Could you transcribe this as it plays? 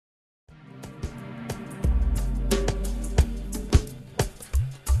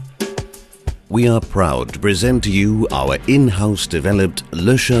we are proud to present to you our in-house developed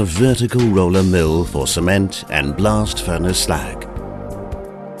Loesche vertical roller mill for cement and blast furnace slag.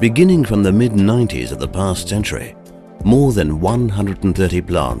 Beginning from the mid-90s of the past century, more than 130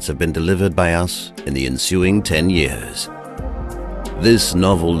 plants have been delivered by us in the ensuing 10 years. This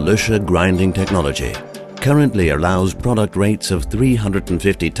novel Loesche grinding technology currently allows product rates of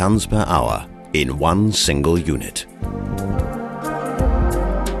 350 tons per hour in one single unit.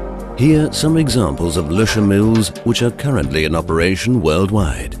 Here are some examples of Loesche mills which are currently in operation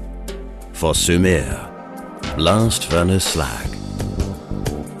worldwide. For Sumer, blast furnace slag.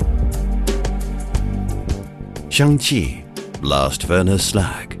 Xiangqi, blast furnace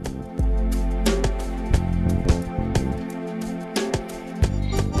slag.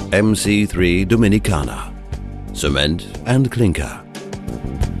 MC3 Dominicana, cement and clinker.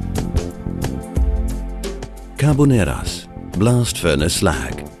 Carboneras, blast furnace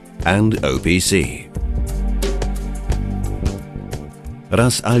slag and OPC.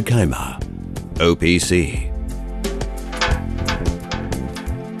 Ras Al Khaimah, OPC.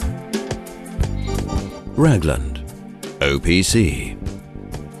 Ragland, OPC.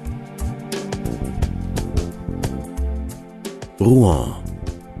 Rouen,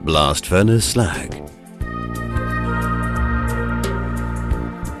 blast furnace slag.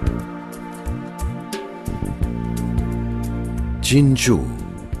 Jinzhou,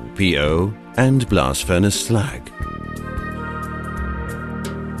 PO and blast furnace slag.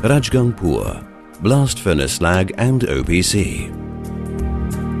 Rajgangpur, blast furnace slag and OPC.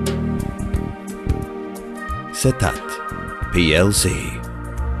 Setat, PLC.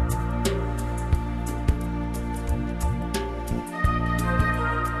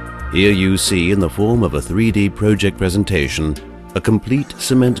 Here you see in the form of a 3D project presentation a complete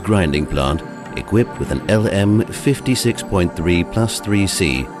cement grinding plant equipped with an LM 56.3 plus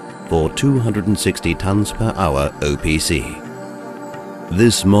 3C for 260 tons per hour OPC.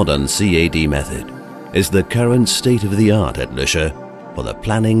 This modern CAD method is the current state-of-the-art at Loesche for the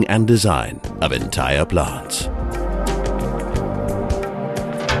planning and design of entire plants.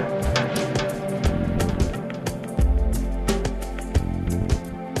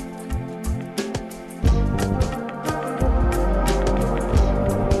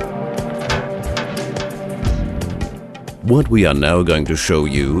 What we are now going to show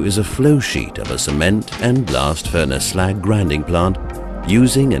you is a flow sheet of a cement and blast furnace slag grinding plant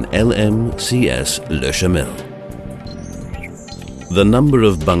using an LMCS Loesche mill. The number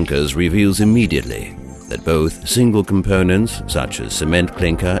of bunkers reveals immediately that both single components such as cement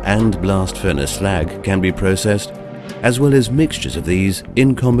clinker and blast furnace slag can be processed, as well as mixtures of these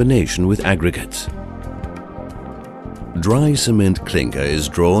in combination with aggregates. Dry cement clinker is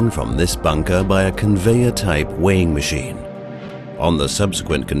drawn from this bunker by a conveyor-type weighing machine. On the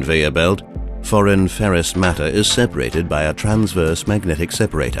subsequent conveyor belt, foreign ferrous matter is separated by a transverse magnetic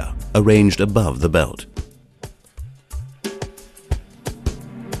separator arranged above the belt.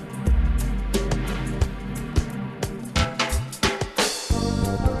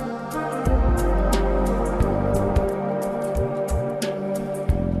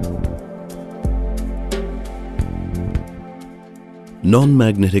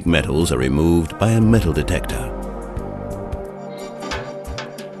 Non-magnetic metals are removed by a metal detector.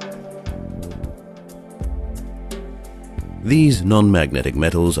 These non-magnetic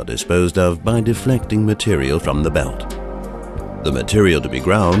metals are disposed of by deflecting material from the belt. The material to be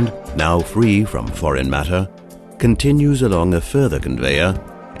ground, now free from foreign matter, continues along a further conveyor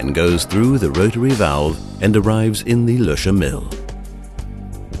and goes through the rotary valve and arrives in the Loesche mill.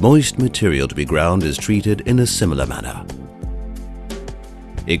 Moist material to be ground is treated in a similar manner.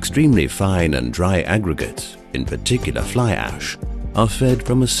 Extremely fine and dry aggregates, in particular fly ash, are fed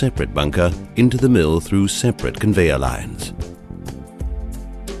from a separate bunker into the mill through separate conveyor lines.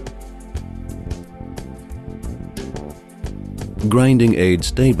 Grinding aid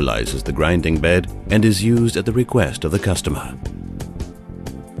stabilizes the grinding bed and is used at the request of the customer.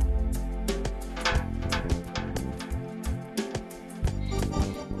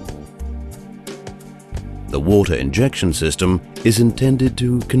 The water injection system is intended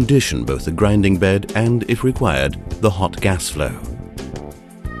to condition both the grinding bed and, if required, the hot gas flow.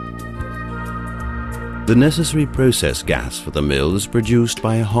 The necessary process gas for the mill is produced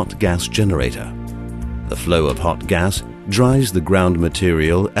by a hot gas generator. The flow of hot gas dries the ground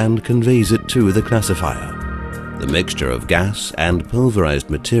material and conveys it to the classifier. The mixture of gas and pulverized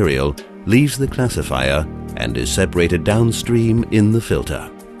material leaves the classifier and is separated downstream in the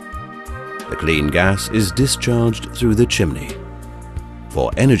filter. The clean gas is discharged through the chimney.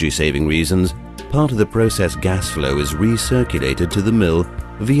 For energy-saving reasons, part of the process gas flow is recirculated to the mill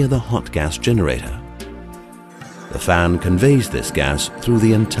via the hot gas generator. The fan conveys this gas through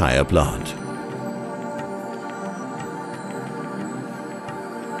the entire plant.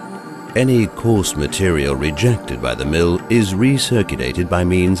 Any coarse material rejected by the mill is recirculated by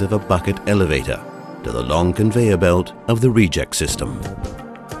means of a bucket elevator to the long conveyor belt of the reject system.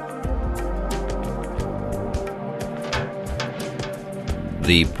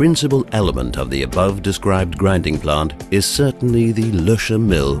 The principal element of the above described grinding plant is certainly the Loesche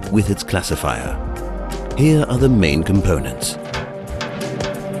mill with its classifier. Here are the main components.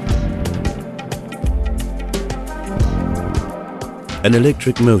 An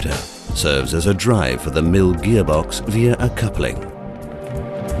electric motor serves as a drive for the mill gearbox via a coupling.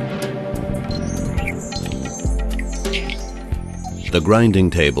 The grinding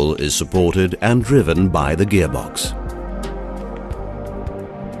table is supported and driven by the gearbox.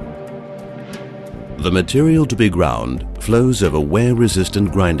 The material to be ground flows over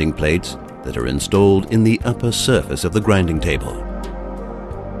wear-resistant grinding plates that are installed in the upper surface of the grinding table.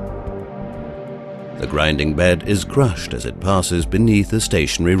 The grinding bed is crushed as it passes beneath the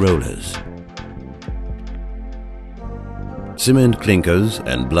stationary rollers. Cement clinkers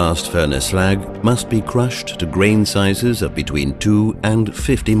and blast furnace slag must be crushed to grain sizes of between 2 and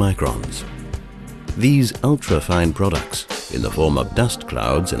 50 microns. These ultra-fine products, in the form of dust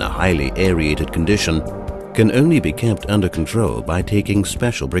clouds in a highly aerated condition, can only be kept under control by taking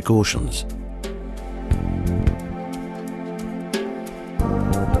special precautions.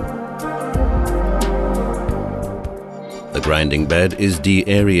 The grinding bed is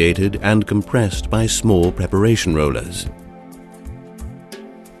de-aerated and compressed by small preparation rollers.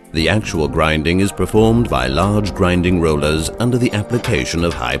 The actual grinding is performed by large grinding rollers under the application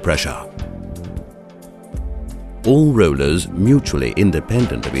of high pressure. All rollers, mutually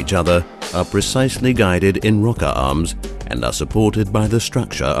independent of each other, are precisely guided in rocker arms and are supported by the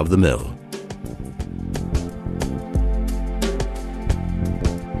structure of the mill.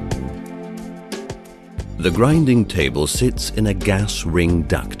 The grinding table sits in a gas ring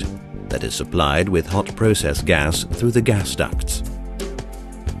duct that is supplied with hot process gas through the gas ducts.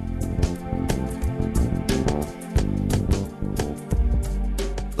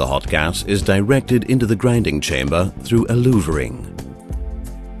 The hot gas is directed into the grinding chamber through a louvering.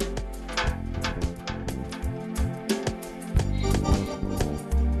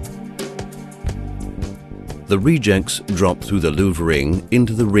 The rejects drop through the louvering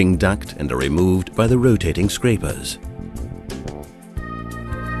into the ring duct and are removed by the rotating scrapers.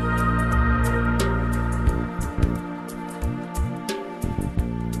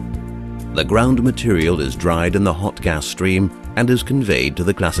 The ground material is dried in the hot gas stream and is conveyed to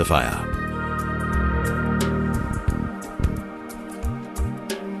the classifier.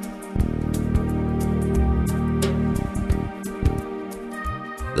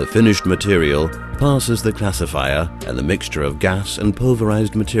 The finished material passes the classifier and the mixture of gas and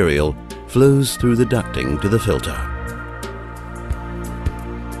pulverized material flows through the ducting to the filter.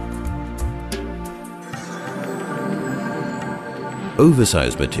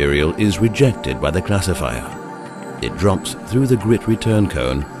 Oversized material is rejected by the classifier. It drops through the grit return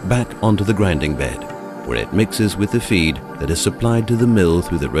cone back onto the grinding bed, where it mixes with the feed that is supplied to the mill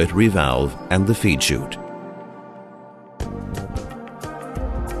through the rotary valve and the feed chute.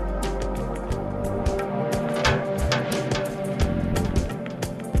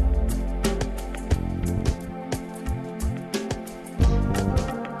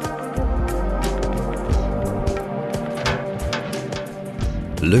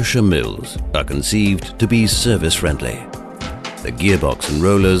 Loesche mills are conceived to be service-friendly. The gearbox and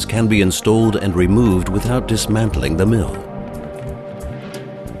rollers can be installed and removed without dismantling the mill.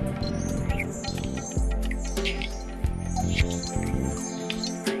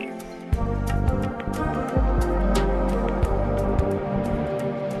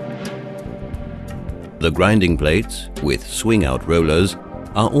 The grinding plates, with swing-out rollers,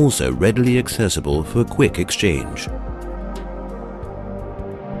 are also readily accessible for quick exchange.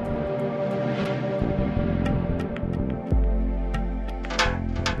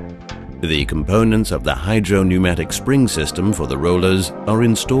 The components of the hydro-pneumatic spring system for the rollers are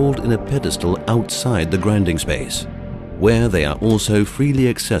installed in a pedestal outside the grinding space, where they are also freely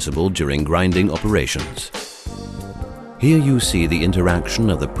accessible during grinding operations. Here you see the interaction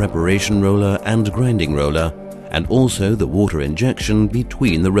of the preparation roller and grinding roller, and also the water injection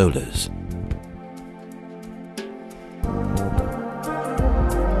between the rollers.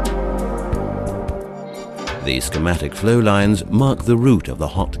 These schematic flow lines mark the route of the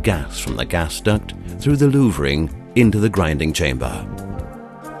hot gas from the gas duct through the louvering into the grinding chamber.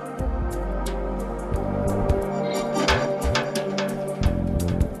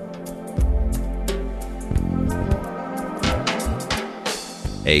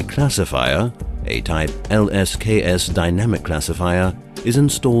 A classifier, a type LSKS dynamic classifier, is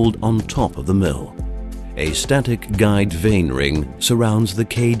installed on top of the mill. A static guide vane ring surrounds the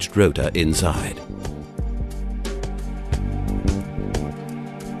caged rotor inside.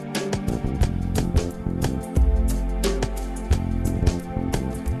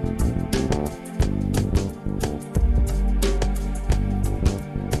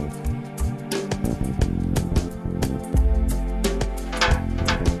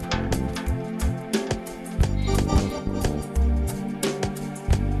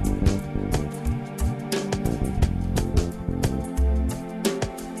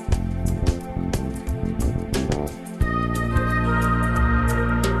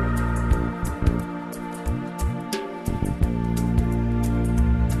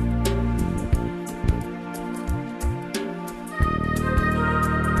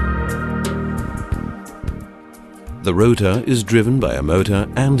 The rotor is driven by a motor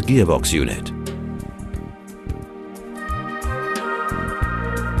and gearbox unit.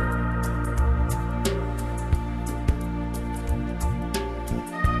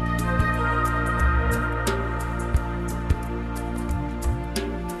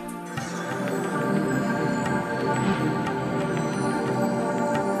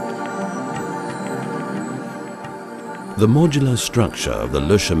 The modular structure of the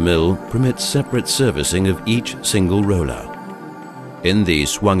Loesche mill permits separate servicing of each single roller. In the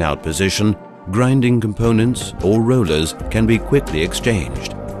swung-out position, grinding components or rollers can be quickly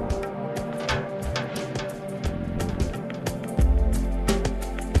exchanged.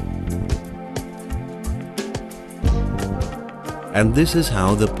 And this is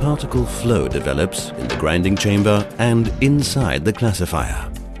how the particle flow develops in the grinding chamber and inside the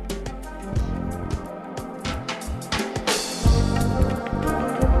classifier.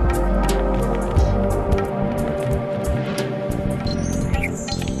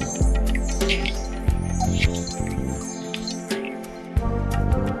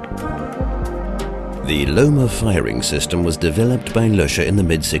 The Loma firing system was developed by Loesche in the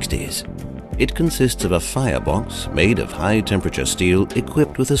mid-60s. It consists of a firebox made of high-temperature steel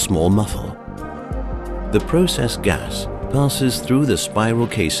equipped with a small muffle. The process gas passes through the spiral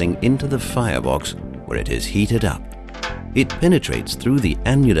casing into the firebox where it is heated up. It penetrates through the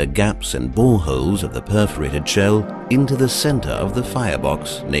annular gaps and boreholes of the perforated shell into the center of the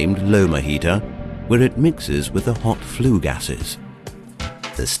firebox named Loma heater, where it mixes with the hot flue gases.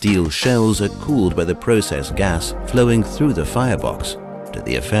 The steel shells are cooled by the process gas flowing through the firebox to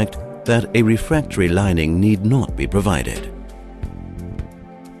the effect that a refractory lining need not be provided.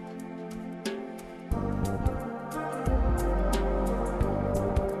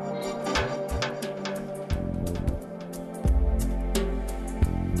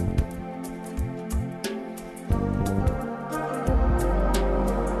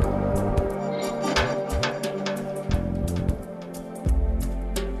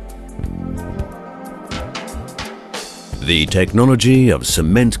 The technology of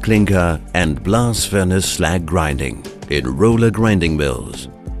cement clinker and blast furnace slag grinding in roller grinding mills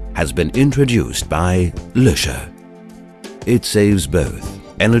has been introduced by Loesche. It saves both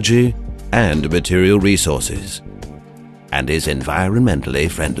energy and material resources and is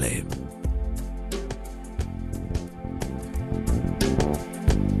environmentally friendly.